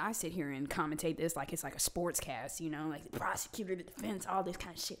 You know, I sit here and commentate this like it's like a sports cast, you know, like the prosecutor, the defense, all this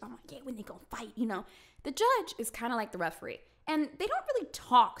kind of shit. I'm like, yeah, when they gonna fight, you know? The judge is kind of like the referee. And they don't really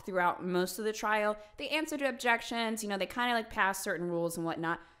talk throughout most of the trial. They answer to objections, you know, they kind of like pass certain rules and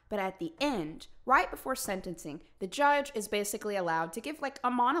whatnot. But at the end, right before sentencing, the judge is basically allowed to give like a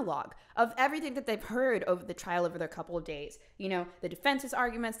monologue of everything that they've heard over the trial over the couple of days. You know, the defense's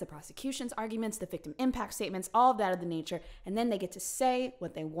arguments, the prosecution's arguments, the victim impact statements, all of that of the nature. And then they get to say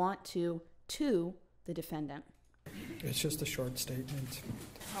what they want to the defendant. It's just a short statement.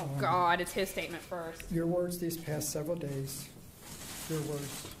 Oh, God, it's his statement first. Your words these past several days, your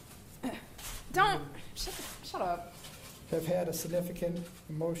words. Don't. Shut up. Have had a significant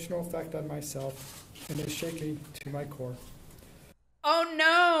emotional effect on myself and is shaking to my core. Oh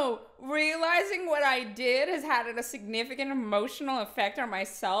no! Realizing what I did has had a significant emotional effect on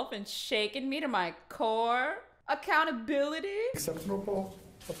myself and shaken me to my core. Accountability? Acceptable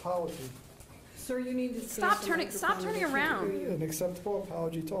apology. Sir, you need to Stop turning around. An acceptable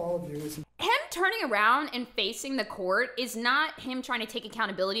apology to all of you is Him turning around and facing the court is not him trying to take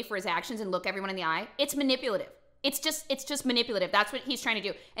accountability for his actions and look everyone in the eye. It's manipulative. It's just manipulative. That's what he's trying to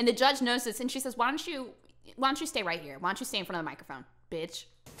do. And the judge knows this, and she says, why don't you stay right here? Why don't you stay in front of the microphone, bitch?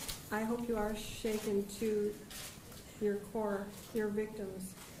 I hope you are shaken to your core. Your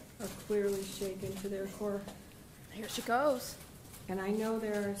victims are clearly shaken to their core. Here she goes. And I know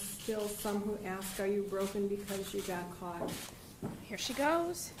there are still some who ask, are you broken because you got caught? Here she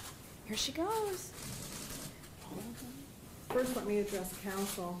goes. Here she goes. First, let me address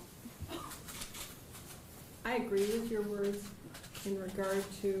counsel. I agree with your words in regard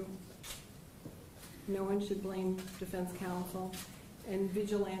to no one should blame defense counsel, and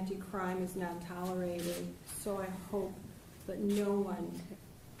vigilante crime is not tolerated. So I hope that no one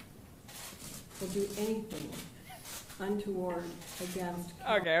will do anything untoward against.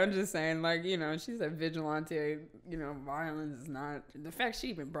 Okay, I'm just saying, like, you know, she said vigilante, you know, violence is not, the fact she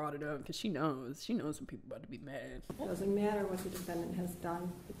even brought it up, because she knows some people about to be mad. Doesn't matter what the defendant has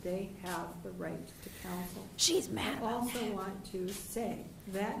done, but they have the right to counsel. She's mad. I also want to say,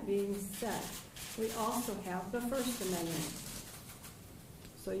 that being said, we also have the First Amendment.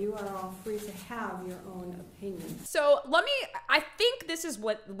 So you are all free to have your own opinion. So I think this is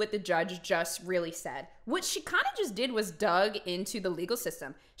what the judge just really said. What she kind of just did was dug into the legal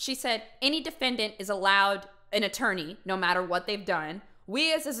system. She said any defendant is allowed an attorney no matter what they've done.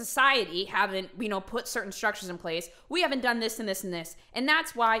 We as a society haven't, you know, put certain structures in place. We haven't done this and this and this. And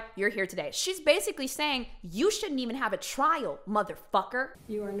that's why you're here today. She's basically saying you shouldn't even have a trial, motherfucker.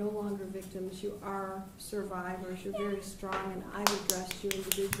 You are no longer victims. You are survivors. You're very strong, and I've addressed you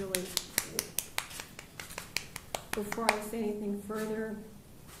individually. Before I say anything further,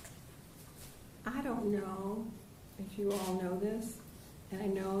 I don't know if you all know this, and I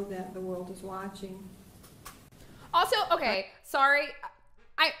know that the world is watching. Also, okay, sorry.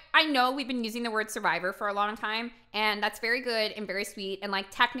 I know we've been using the word survivor for a long time, and that's very good and very sweet, and like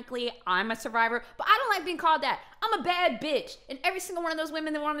technically I'm a survivor, but I don't like being called that. I'm a bad bitch, and every single one of those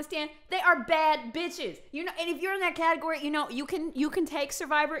women that want to stand, they are bad bitches. You know, and if you're in that category, you know, you can take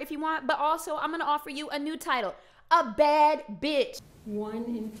survivor if you want, but also I'm gonna offer you a new title, a bad bitch. 1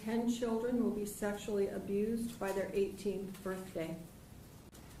 in 10 children will be sexually abused by their 18th birthday.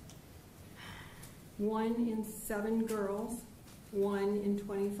 1 in 7 girls, 1 in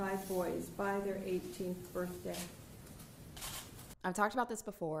 25 boys by their 18th birthday. I've talked about this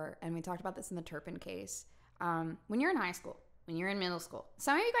before, and we talked about this in the Turpin case. When you're in high school, when you're in middle school,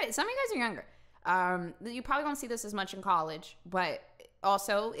 some of you guys are younger. You probably won't see this as much in college, but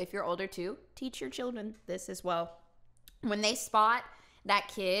also if you're older too, teach your children this as well. When they spot that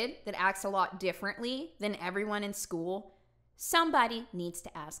kid that acts a lot differently than everyone in school, somebody needs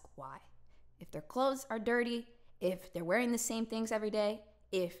to ask why. If their clothes are dirty, if they're wearing the same things every day,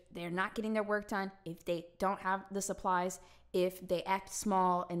 if they're not getting their work done, if they don't have the supplies, if they act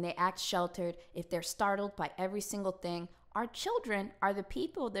small and they act sheltered, if they're startled by every single thing, our children are the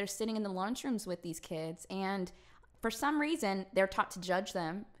people that are sitting in the lunchrooms with these kids. And for some reason, they're taught to judge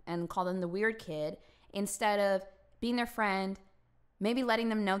them and call them the weird kid instead of being their friend, maybe letting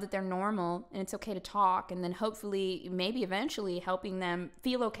them know that they're normal and it's okay to talk, and then hopefully, maybe eventually helping them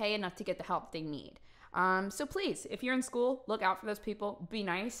feel okay enough to get the help they need. So please, if you're in school, look out for those people, be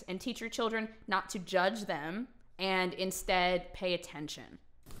nice, and teach your children not to judge them and instead pay attention.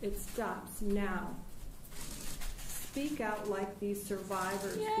 It stops now. Speak out like these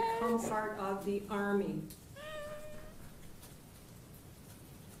survivors. Yes. Become part of the Army.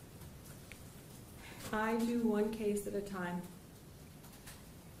 I do one case at a time.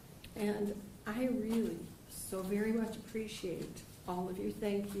 And I really so very much appreciate all of your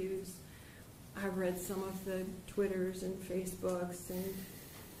thank yous. I've read some of the Twitters and Facebooks and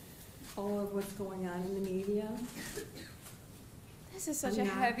all of what's going on in the media. This is such a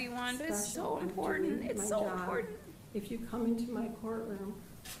heavy one, but it's so important. It's so important. If you come into my courtroom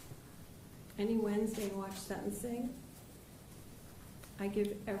any Wednesday and watch sentencing, I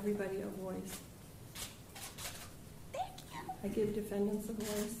give everybody a voice. Thank you. I give defendants a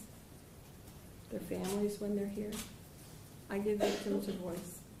voice, their families when they're here. I give victims a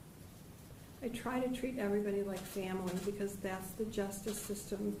voice. I try to treat everybody like family because that's the justice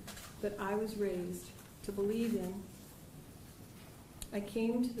system that I was raised to believe in. I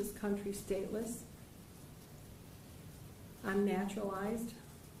came to this country stateless. I'm naturalized.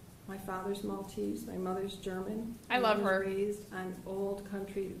 My father's Maltese, my mother's German. I love her. I was raised on old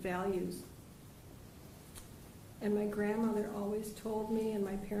country values. And my grandmother always told me, and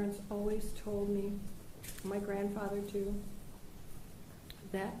my parents always told me, my grandfather too,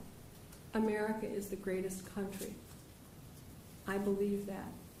 that America is the greatest country. I believe that.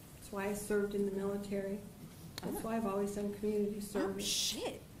 That's why I served in the military. That's why I've always done community service. Oh,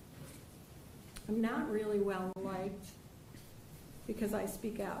 shit. I'm not really well liked because I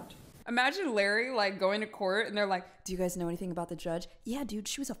speak out. Imagine Larry, like, going to court and they're like, do you guys know anything about the judge? Yeah, dude,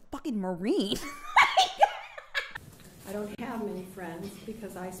 she was a fucking Marine. I don't have many friends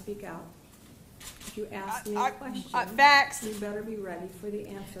because I speak out. If you ask me a question, facts. you better be ready for the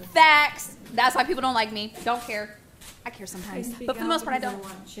answer. Facts. That's why people don't like me. Don't care. I care I sometimes. speak But for the most part, I out don't.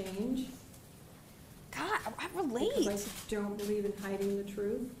 because I want change. God, I relate. Because I don't believe in hiding the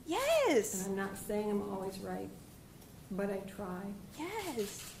truth. Yes. And I'm not saying I'm always right, but I try.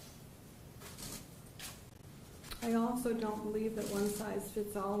 Yes. I also don't believe that one size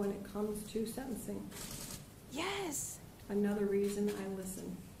fits all when it comes to sentencing. Yes. Another reason I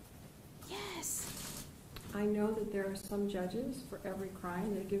listen. Yes. I know that there are some judges for every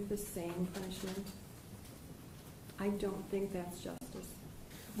crime that give the same punishment. I don't think that's justice.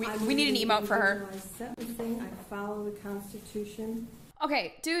 We need an emote for her. Sentencing, I follow the Constitution.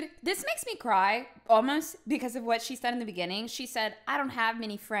 Okay, dude, this makes me cry almost because of what she said in the beginning. She said, I don't have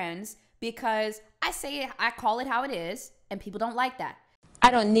many friends because I call it how it is, and people don't like that.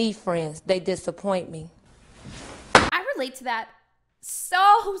 I don't need friends. They disappoint me. I relate to that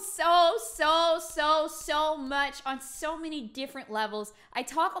so much on so many different levels. I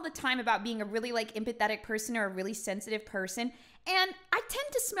talk all the time about being a really like empathetic person or a really sensitive person, and I tend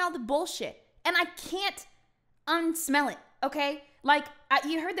to smell the bullshit, and I can't unsmell it, okay? Like,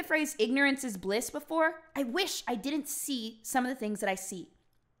 you heard the phrase ignorance is bliss before? I wish I didn't see some of the things that I see.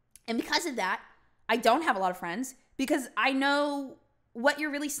 And because of that, I don't have a lot of friends because I know what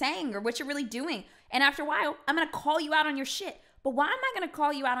you're really saying or what you're really doing. And after a while, I'm going to call you out on your shit. But why am I going to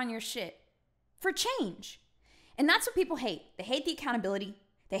call you out on your shit? For change. And that's what people hate. They hate the accountability.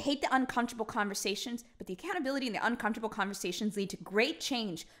 They hate the uncomfortable conversations. But the accountability and the uncomfortable conversations lead to great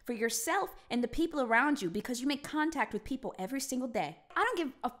change for yourself and the people around you because you make contact with people every single day. I don't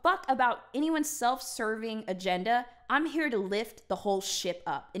give a fuck about anyone's self-serving agenda. I'm here to lift the whole ship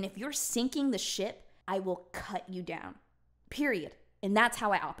up. And if you're sinking the ship, I will cut you down. Period. And that's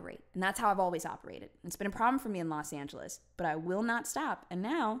how I operate. And that's how I've always operated. It's been a problem for me in Los Angeles, but I will not stop. And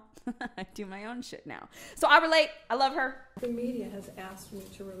now I do my own shit now. So I relate. I love her. The media has asked me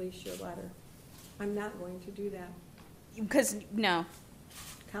to release your letter. I'm not going to do that. Because, no.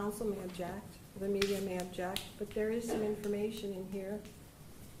 Counsel may object, the media may object, but there is some information in here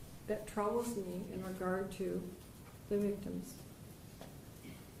that troubles me in regard to the victims.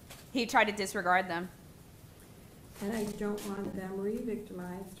 He tried to disregard them. And I don't want them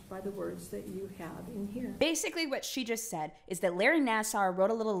re-victimized by the words that you have in here. Basically what she just said is that Larry Nassar wrote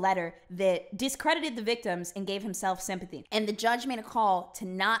a little letter that discredited the victims and gave himself sympathy. And the judge made a call to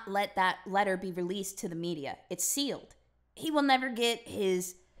not let that letter be released to the media. It's sealed. He will never get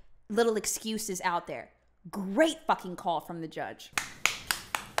his little excuses out there. Great fucking call from the judge.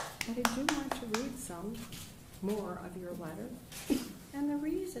 But I do want to read some more of your letter. And the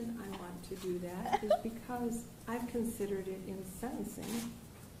reason I want to do that is because I've considered it in sentencing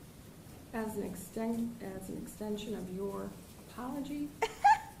as an extension of your apology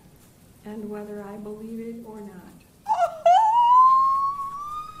and whether I believe it or not.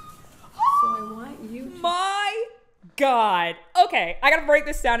 So I want you to... My God. Okay, I gotta break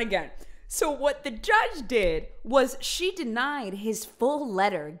this down again. So what the judge did was she denied his full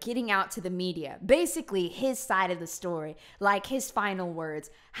letter getting out to the media, basically his side of the story, like his final words.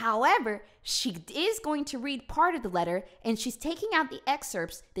 However, she is going to read part of the letter and she's taking out the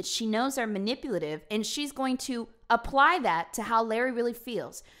excerpts that she knows are manipulative and she's going to apply that to how Larry really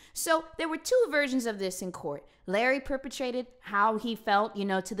feels. So there were two versions of this in court. Larry perpetrated how he felt,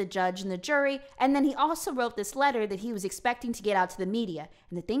 to the judge and the jury, and then he also wrote this letter that he was expecting to get out to the media.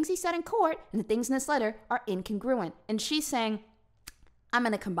 And the things he said in court and the things in this letter are incongruent. And she's saying, I'm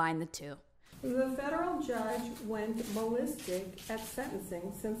going to combine the two. The federal judge went ballistic at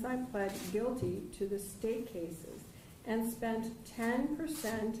sentencing since I pled guilty to the state cases and spent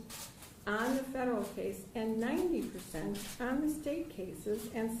 10% on the federal case and 90% on the state cases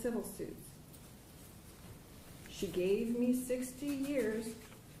and civil suits. She gave me 60 years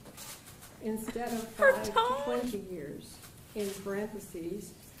instead of 5 to 20 years, in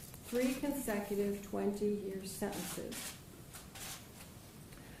parentheses, 3 consecutive 20-year sentences.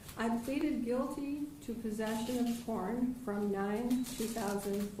 I pleaded guilty to possession of porn from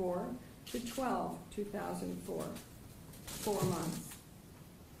 9/2004 to 12/2004, 4 months.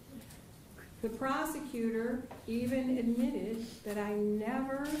 The prosecutor even admitted that I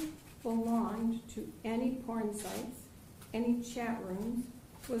never belonged to any porn sites, any chat rooms,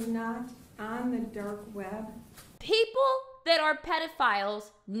 was not on the dark web. People that are pedophiles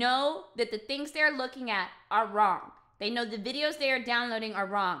know that the things they're looking at are wrong. They know the videos they are downloading are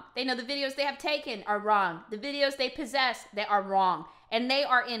wrong. They know the videos they have taken are wrong. The videos they possess, they are wrong. And they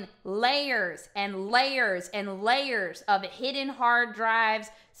are in layers and layers and layers of hidden hard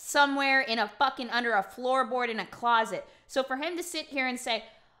drives somewhere in a fucking under a floorboard in a closet. So for him to sit here and say,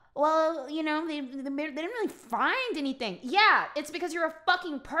 well, they didn't really find anything. Yeah, it's because you're a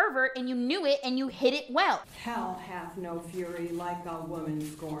fucking pervert and you knew it and you hid it well. Hell hath no fury like a woman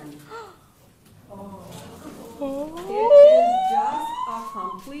scorned. It is just a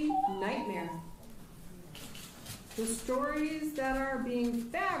complete nightmare. The stories that are being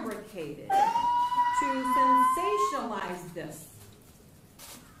fabricated to sensationalize this.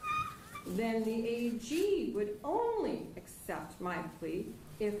 Then the AG would only accept my plea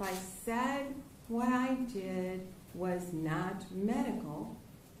if I said what I did was not medical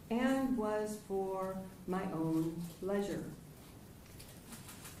and was for my own pleasure.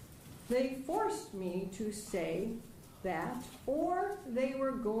 They forced me to say that, or they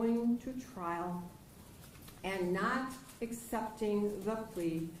were going to trial and not accepting the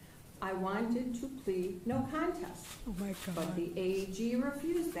plea. I wanted to plead no contest. Oh my God. But the AG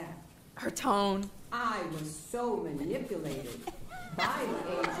refused that. Her tone. I was so manipulated by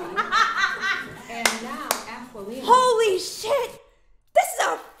the AG. And now Aquilina. Holy shit! This is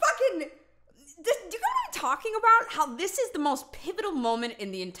a fucking... Do you know what I'm talking about? How this is the most pivotal moment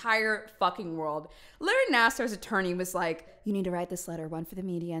in the entire fucking world. Larry Nassar's attorney was like, you need to write this letter, one for the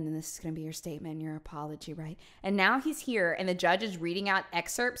media, and then this is going to be your statement and your apology, right? And now he's here, and the judge is reading out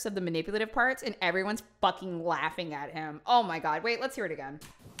excerpts of the manipulative parts, and everyone's fucking laughing at him. Oh my God. Wait, let's hear it again.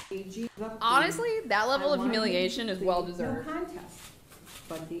 Honestly, that level of humiliation is well deserved. No contest,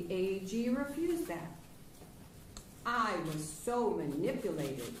 but the AG refused that. I was so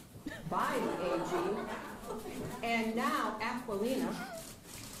manipulated by the AG, and now Aquilina.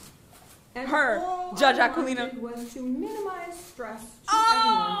 And Her, all Judge I Aquilina. wanted was to minimize stress to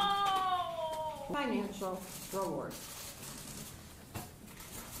everyone. Financial reward.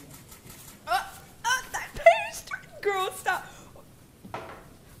 That page, girl, stop.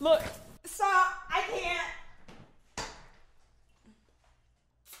 Look, stop. I can't.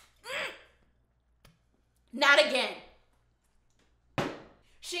 Not again.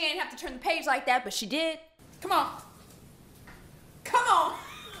 She ain't have to turn the page like that, but she did. Come on. Come on.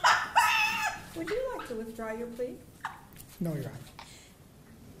 Would you like to withdraw your plea? No, Your Honor.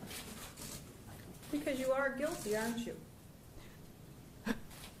 Because you are guilty, aren't you?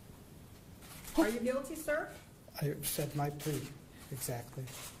 Are you guilty, sir? I said my plea, exactly.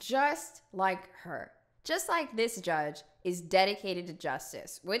 Just like her. Just like this judge is dedicated to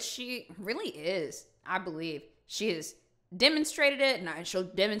justice, which she really is, I believe. She has demonstrated it, and she'll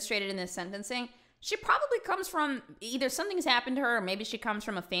demonstrate it in this sentencing. She probably comes from either something's happened to her, or maybe she comes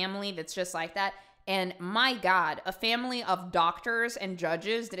from a family that's just like that. And my God, a family of doctors and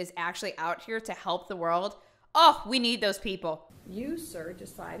judges that is actually out here to help the world. Oh, we need those people. You, sir,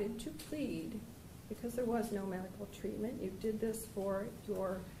 decided to plead because there was no medical treatment. You did this for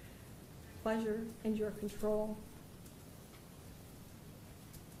your pleasure and your control.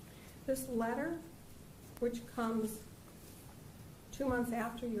 This letter, which comes 2 months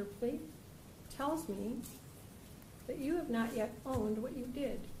after your plea, tells me that you have not yet owned what you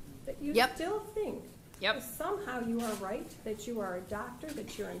did, that you still think that somehow you are right, that you are a doctor,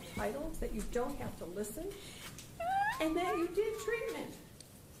 that you're entitled, that you don't have to listen, and that you did treatment.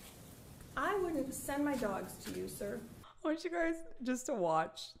 I wouldn't send my dogs to you, sir. I want you guys just to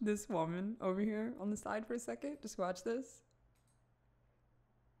watch this woman over here on the side for a second. Just watch this.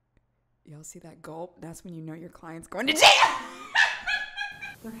 Y'all see that gulp? That's when you know your client's going to jail.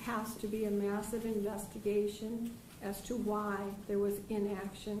 There has to be a massive investigation as to why there was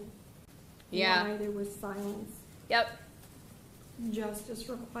inaction, why there was silence. Yep. Justice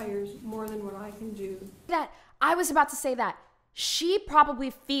requires more than what I can do. I was about to say that. She probably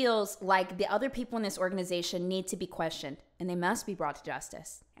feels like the other people in this organization need to be questioned, and they must be brought to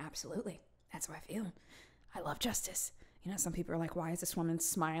justice. Absolutely. That's how I feel. I love justice. You know, some people are like, why is this woman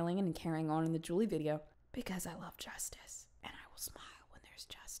smiling and carrying on in the Julie video? Because I love justice, and I will smile when there's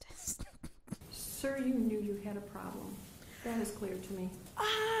justice. Sir, you knew you had a problem. That is clear to me.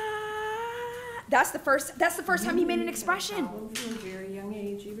 That's the first time he made an expression. From a very young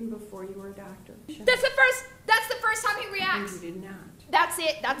age, even before you were a doctor. That's the first time he reacts. And you did not. That's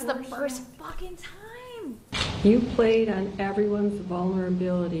it. That's the first fucking time. You played on everyone's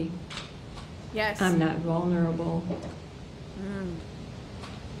vulnerability. Yes. I'm not vulnerable.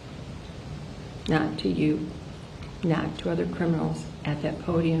 Not to you, not to other criminals at that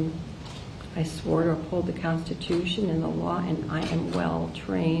podium. I swore to uphold the Constitution and the law, and I am well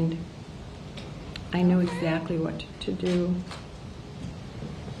trained. I know exactly what to do.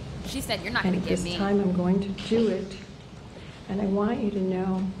 She said, you're not going to give me. And at this time, I'm going to do it. And I want you to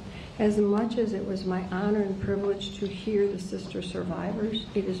know, as much as it was my honor and privilege to hear the sister survivors,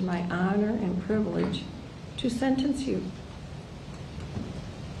 it is my honor and privilege to sentence you.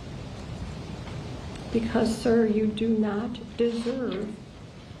 Because, sir, you do not deserve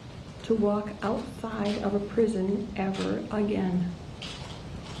to walk outside of a prison ever again.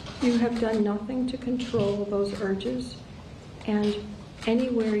 You have done nothing to control those urges, and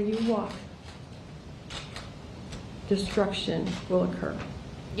anywhere you walk, destruction will occur.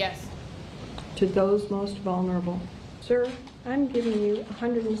 Yes. To those most vulnerable. Sir, I'm giving you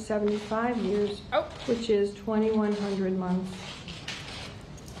 175 years, which is 2,100 months.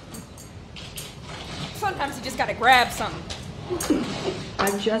 Sometimes you just gotta grab something.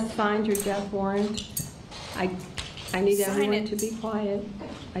 I've just signed your death warrant. I need Sign everyone it. to be quiet.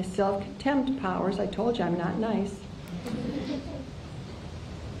 I still have contempt powers. I told you I'm not nice.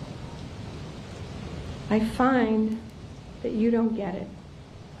 I find that you don't get it,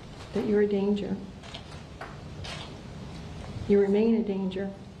 that you're a danger. You remain a danger.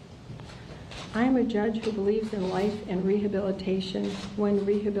 I am a judge who believes in life and rehabilitation when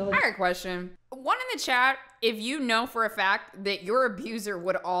rehabilitation... I got a question. One in the chat, if you know for a fact that your abuser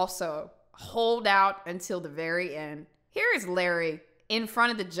would also hold out until the very end. Here is Larry in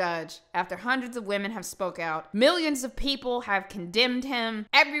front of the judge after hundreds of women have spoke out. Millions of people have condemned him.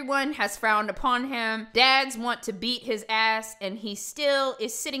 Everyone has frowned upon him. Dads want to beat his ass, and he still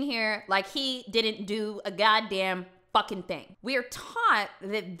is sitting here like he didn't do a goddamn fucking thing. We are taught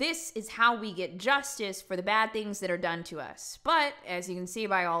that this is how we get justice for the bad things that are done to us. But as you can see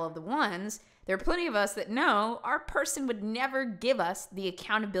by all of the ones, there are plenty of us that know our person would never give us the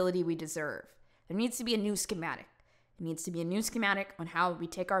accountability we deserve. There needs to be a new schematic. It needs to be a new schematic on how we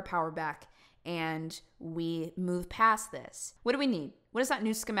take our power back and we move past this. What do we need? What does that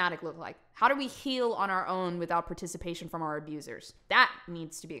new schematic look like? How do we heal on our own without participation from our abusers? That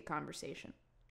needs to be a conversation.